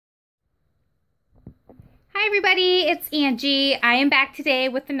everybody, it's Angie. I am back today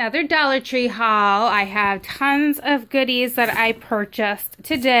with another Dollar Tree haul. I have tons of goodies that I purchased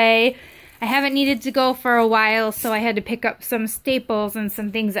today. I haven't needed to go for a while, so I had to pick up some staples and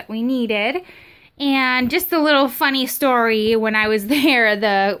some things that we needed. And just a little funny story, when I was there,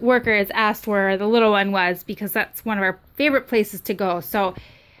 the workers asked where the little one was because that's one of our favorite places to go. So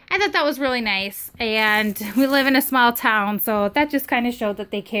I thought that was really nice, and we live in a small town, so that just kind of showed that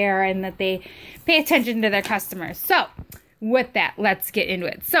they care and that they pay attention to their customers. So with that, let's get into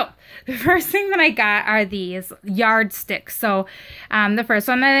it. So the first thing that I got are these yardsticks. So the first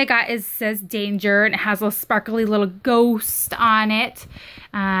one that I got says danger, and it has a sparkly little ghost on it.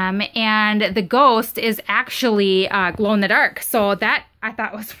 And the ghost is actually glow in the dark. So that I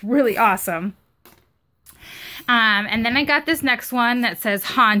thought was really awesome. And then I got this next one that says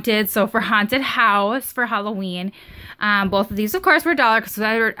haunted, so for haunted house for Halloween. Both of these, of course, were $1 because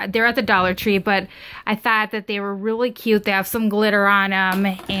they're at the Dollar Tree, but I thought that they were really cute. They have some glitter on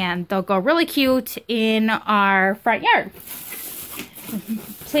them, and they'll go really cute in our front yard.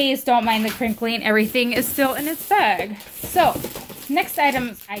 Please don't mind the crinkling. Everything is still in its bag. So, next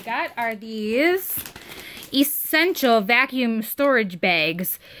items I got are these essential vacuum storage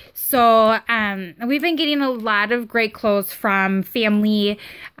bags. So we've been getting a lot of great clothes from family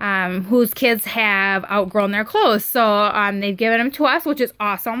whose kids have outgrown their clothes. So they've given them to us, which is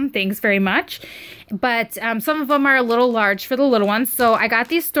awesome. Thanks very much. But some of them are a little large for the little ones. So I got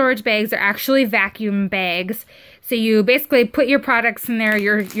these storage bags. They're actually vacuum bags. So you basically put your products in there,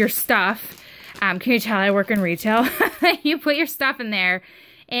 your stuff. Can you tell I work in retail? You put your stuff in there,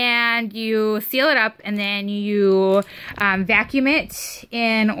 and you seal it up, and then you vacuum it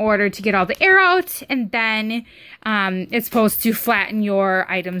in order to get all the air out, and then it's supposed to flatten your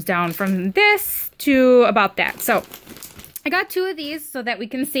items down from this to about that. So I got 2 of these so that we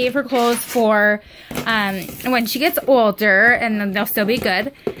can save her clothes for when she gets older, and then they'll still be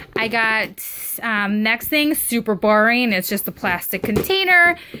good. I got next thing, super boring. It's just a plastic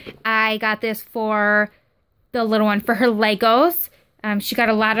container. I got this for the little one for her Legos. She got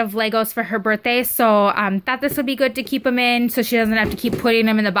a lot of Legos for her birthday, so thought this would be good to keep them in so she doesn't have to keep putting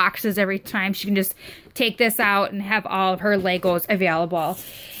them in the boxes every time. She can just take this out and have all of her Legos available.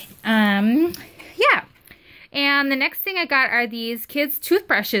 Yeah. And the next thing I got are these kids'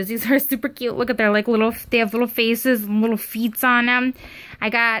 toothbrushes. These are super cute. Look at their they have little faces and little feet on them. I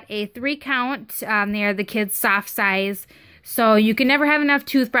got a 3 count. They are the kids' soft size. So you can never have enough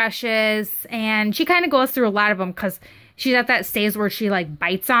toothbrushes. And she kind of goes through a lot of them because she's at that stage where she like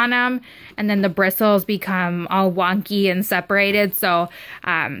bites on them, and then the bristles become all wonky and separated. So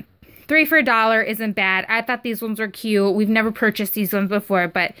 3 for $1 isn't bad. I thought these ones were cute. We've never purchased these ones before,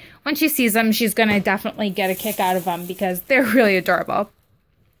 but when she sees them, she's gonna definitely get a kick out of them because they're really adorable.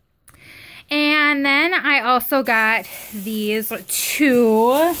 And then I also got these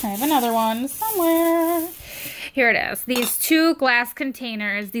 2. I have another one somewhere. Here it is. These 2 glass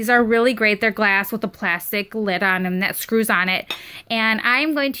containers. These are really great. They're glass with a plastic lid on them that screws on it. And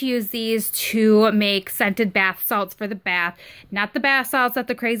I'm going to use these to make scented bath salts for the bath. Not the bath salts that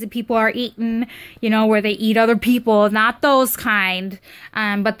the crazy people are eating, you know, where they eat other people. Not those kind,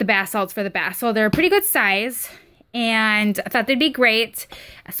 but the bath salts for the bath. So they're a pretty good size, and I thought they'd be great.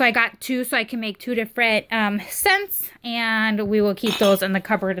 So I got 2 so I can make 2 different scents, and we will keep those in the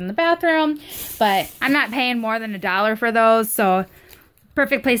cupboard in the bathroom. But I'm not paying more than $1 for those, so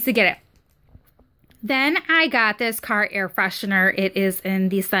perfect place to get it. Then I got this car air freshener. It is in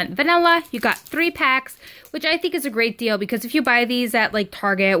the scent vanilla. You got 3 packs, which I think is a great deal because if you buy these at like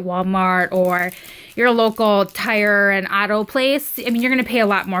Target, Walmart, or your local tire and auto place, I mean, you're going to pay a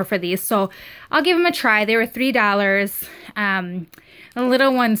lot more for these. So I'll give them a try. They were $3. The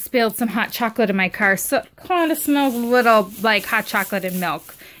little one spilled some hot chocolate in my car, so it kind of smells a little like hot chocolate and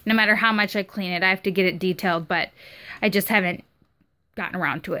milk. No matter how much I clean it, I have to get it detailed, but I just haven't gotten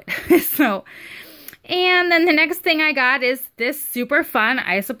around to it. So, and then the next thing I got is this super fun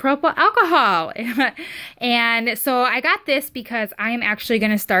isopropyl alcohol. And so I got this because I am actually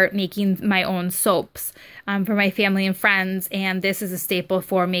going to start making my own soaps for my family and friends. And this is a staple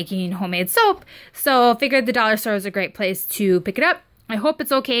for making homemade soap. So I figured the dollar store is a great place to pick it up. I hope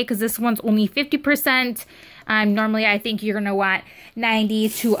it's okay because this one's only 50%. Normally I think you're going to want 90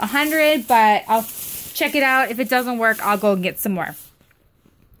 to 100, but I'll check it out. If it doesn't work, I'll go and get some more.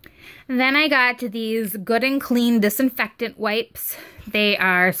 Then I got these Good and Clean disinfectant wipes. They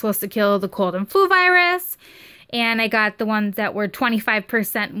are supposed to kill the cold and flu virus. And I got the ones that were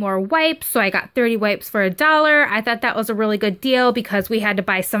 25% more wipes. So I got 30 wipes for $1. I thought that was a really good deal because we had to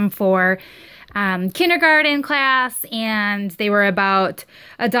buy some for kindergarten class, and they were about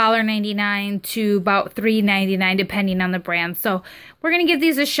 $1.99 to about $3.99 depending on the brand. So we're gonna give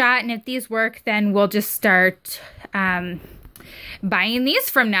these a shot, and if these work, then we'll just start buying these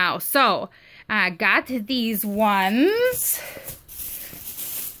from now. So I got these ones.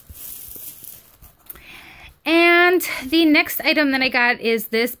 And the next item that I got is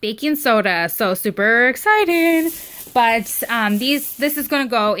this baking soda. So super excited. But this is going to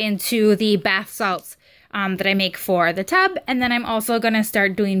go into the bath salts that I make for the tub. And then I'm also going to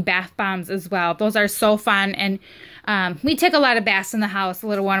start doing bath bombs as well. Those are so fun. And we take a lot of baths in the house. The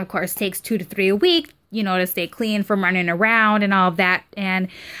little one, of course, takes 2 to 3 a week, you know, to stay clean from running around and all of that. And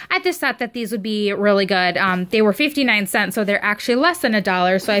I just thought that these would be really good. They were 59 cents, so they're actually less than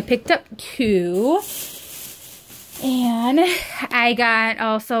 $1. So I picked up 2. And I got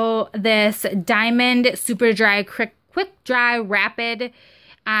also this Diamond Super Dry Quick Dry Rapid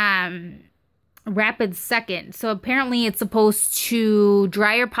Second. So apparently it's supposed to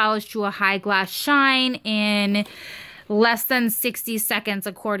dry your polish to a high gloss shine in less than 60 seconds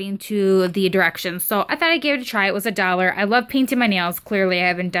according to the directions. So I thought I'd give it a try. It was $1. I love painting my nails. Clearly I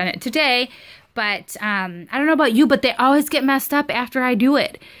haven't done it today, but I don't know about you, but they always get messed up after I do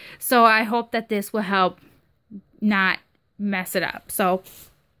it. So I hope that this will help not mess it up. So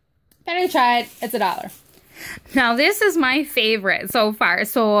better try it. It's $1. Now this is my favorite so far.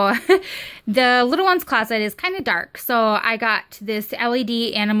 So the little one's closet is kind of dark, so I got this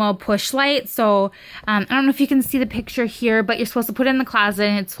LED animal push light. So I don't know if you can see the picture here, but you're supposed to put it in the closet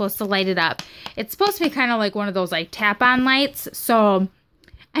and it's supposed to light it up. It's supposed to be kind of like one of those like tap on lights. So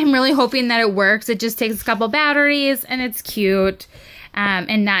I'm really hoping that it works. It just takes a couple batteries and it's cute.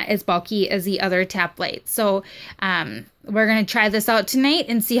 And not as bulky as the other tap lights. So we're going to try this out tonight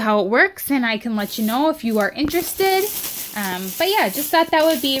and see how it works, and I can let you know if you are interested. But yeah, just thought that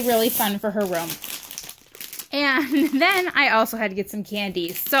would be really fun for her room. And then I also had to get some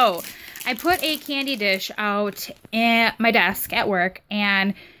candy. So I put a candy dish out at my desk at work,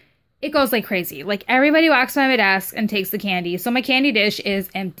 and it goes like crazy. Like everybody walks by my desk and takes the candy. So my candy dish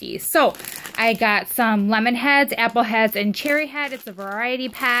is empty. So I got some lemon heads, apple heads, and cherry head. It's a variety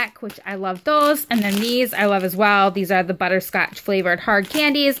pack, which I love those. And then these I love as well. These are the butterscotch flavored hard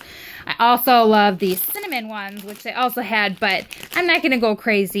candies. I also love the cinnamon ones, which I also had, but I'm not going to go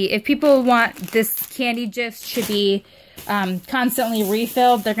crazy. If people want this candy just to be constantly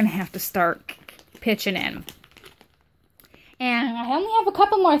refilled, they're going to have to start pitching in. And I only have a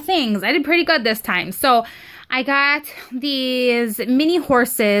couple more things. I did pretty good this time. So I got these mini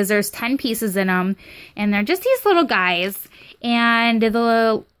horses. There's 10 pieces in them. And they're just these little guys. And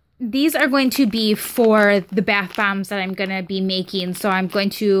these are going to be for the bath bombs that I'm going to be making. So I'm going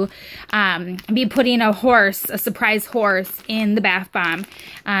to be putting a surprise horse in the bath bomb.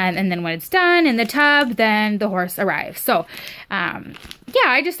 And then when it's done in the tub, then the horse arrives. So yeah,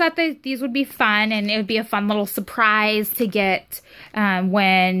 I just thought that these would be fun, and it would be a fun little surprise to get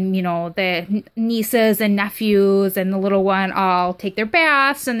when, you know, the nieces and nephews and the little one all take their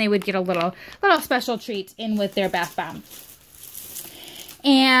baths, and they would get a little special treat in with their bath bomb.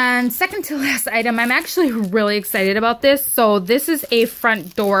 And second to last item, I'm actually really excited about this. So this is a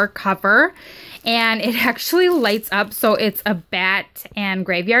front door cover, and it actually lights up. So it's a bat and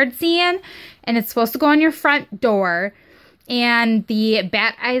graveyard scene, and it's supposed to go on your front door, and the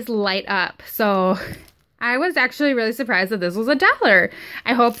bat eyes light up. So I was actually really surprised that this was $1.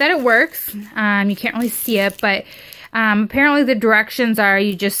 I hope that it works. You can't really see it, but apparently the directions are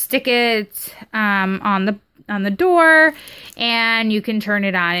you just stick it on the door, and you can turn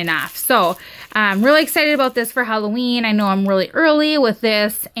it on and off. So I'm really excited about this for Halloween. I know I'm really early with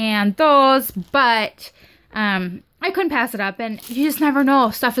this and those, but I couldn't pass it up, and you just never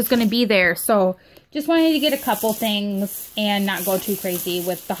know. Stuff is going to be there. So just wanted to get a couple things and not go too crazy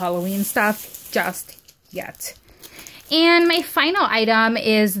with the Halloween stuff just yet. And my final item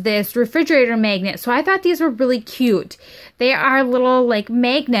is this refrigerator magnet. So I thought these were really cute. They are little like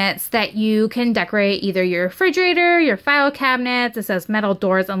magnets that you can decorate either your refrigerator, your file cabinets. It says metal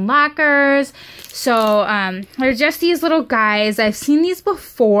doors and lockers. So they're just these little guys. I've seen these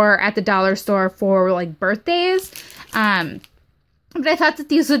before at the dollar store for like birthdays. But I thought that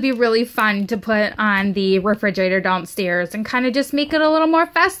these would be really fun to put on the refrigerator downstairs and kind of just make it a little more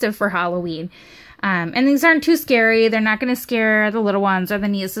festive for Halloween. And these aren't too scary. They're not going to scare the little ones or the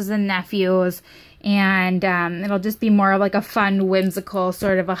nieces and nephews. And it'll just be more like a fun, whimsical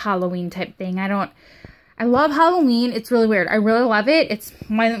sort of a Halloween type thing. I love Halloween. It's really weird. I really love it. It's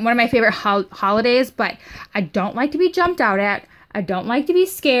one of my favorite holidays, but I don't like to be jumped out at. I don't like to be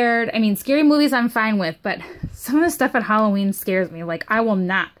scared. I mean, scary movies I'm fine with, but some of the stuff at Halloween scares me. Like, I will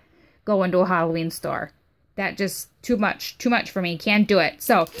not go into a Halloween store. That just too much for me. Can't do it.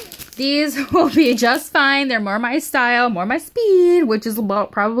 So these will be just fine. They're more my style, more my speed, which is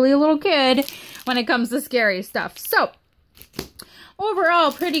about probably a little kid when it comes to scary stuff. So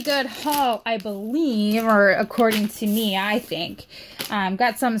overall, pretty good haul, I believe, or according to me, I think.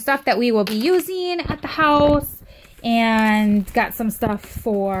 Got some stuff that we will be using at the house, and got some stuff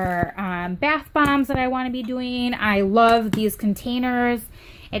for bath bombs that I want to be doing. I love these containers.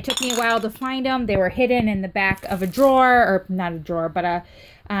 It took me a while to find them. They were hidden in the back of a drawer, or not a drawer, but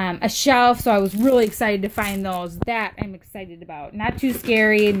a shelf. So I was really excited to find those. That I'm excited about. Not too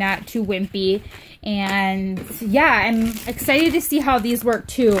scary, not too wimpy. And yeah, I'm excited to see how these work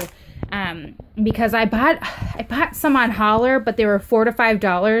too. Because I bought some on Holler, but they were $4 to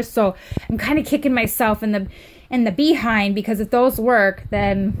 $5. So I'm kind of kicking myself in the behind, because if those work,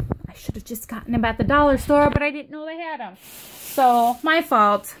 then I should have just gotten them at the dollar store, but I didn't know they had them. So, my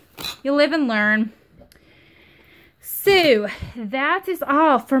fault. You live and learn. So, that is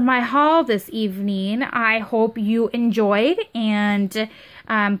all for my haul this evening. I hope you enjoyed, and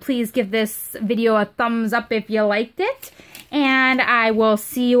please give this video a thumbs up if you liked it. And I will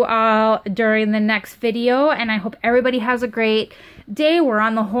see you all during the next video, and I hope everybody has a great day. We're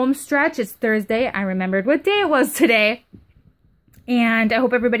on the home stretch. It's Thursday. I remembered what day it was today. And I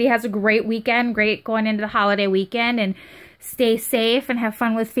hope everybody has a great weekend, great going into the holiday weekend, and stay safe and have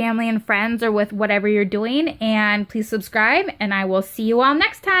fun with family and friends, or with whatever you're doing. And please subscribe, and I will see you all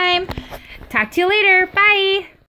next time. Talk to you later. Bye.